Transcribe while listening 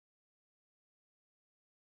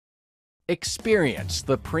Experience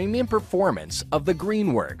the premium performance of the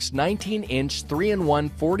GREENWORKS 19-inch 3-in-1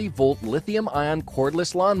 40-volt lithium-ion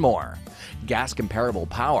cordless lawnmower. Gas-comparable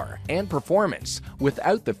power and performance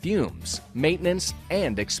without the fumes, maintenance,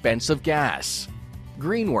 and expense of gas.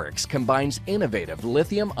 GREENWORKS combines innovative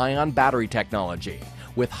lithium-ion battery technology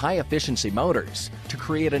with high-efficiency motors to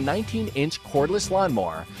create a 19-inch cordless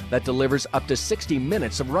lawnmower that delivers up to 60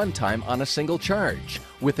 minutes of runtime on a single charge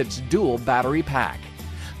with its dual battery pack.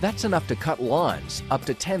 That's enough to cut lawns up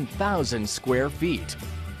to 10,000 square feet.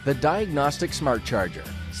 The diagnostic smart charger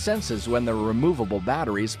senses when the removable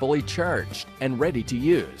battery is fully charged and ready to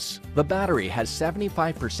use. The battery has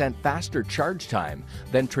 75% faster charge time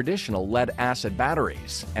than traditional lead-acid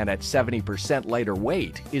batteries, and at 70% lighter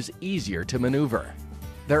weight is easier to maneuver.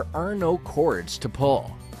 There are no cords to pull.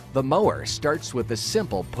 The mower starts with the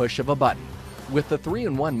simple push of a button. With the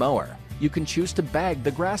 3-in-1 mower, you can choose to bag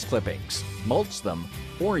the grass clippings, mulch them,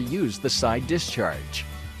 or use the side discharge.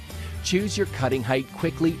 Choose your cutting height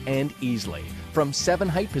quickly and easily from 7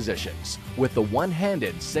 height positions with the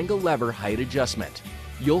one-handed single lever height adjustment.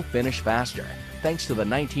 You'll finish faster thanks to the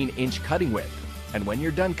 19-inch cutting width. And when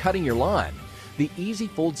you're done cutting your lawn, the Easy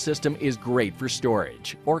Fold system is great for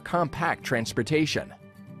storage or compact transportation.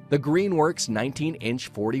 The GREENWORKS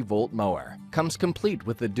 19-inch 40-volt mower comes complete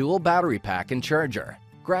with the dual battery pack and charger,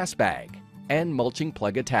 grass bag, and mulching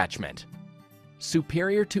plug attachment.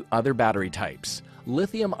 Superior to other battery types,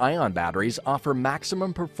 lithium-ion batteries offer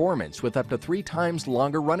maximum performance with up to 3 times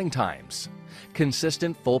longer running times.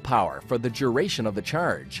 Consistent full power for the duration of the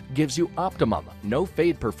charge gives you optimum,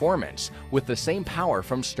 no-fade performance with the same power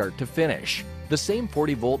from start to finish. The same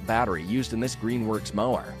 40-volt battery used in this GREENWORKS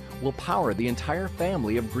mower will power the entire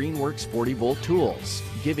family of GREENWORKS 40-volt tools,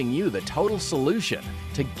 giving you the total solution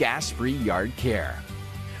to gas-free yard care.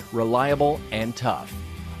 Reliable and tough,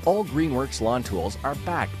 all GREENWORKS lawn tools are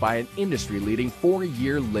backed by an industry-leading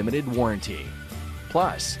 4-year limited warranty.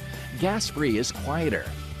 Plus, gas-free is quieter,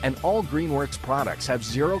 and all GREENWORKS products have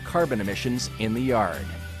 0 carbon emissions in the yard.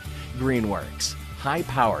 GREENWORKS,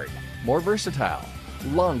 high-powered, more versatile,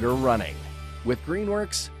 longer running. With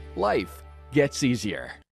GREENWORKS, life gets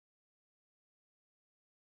easier.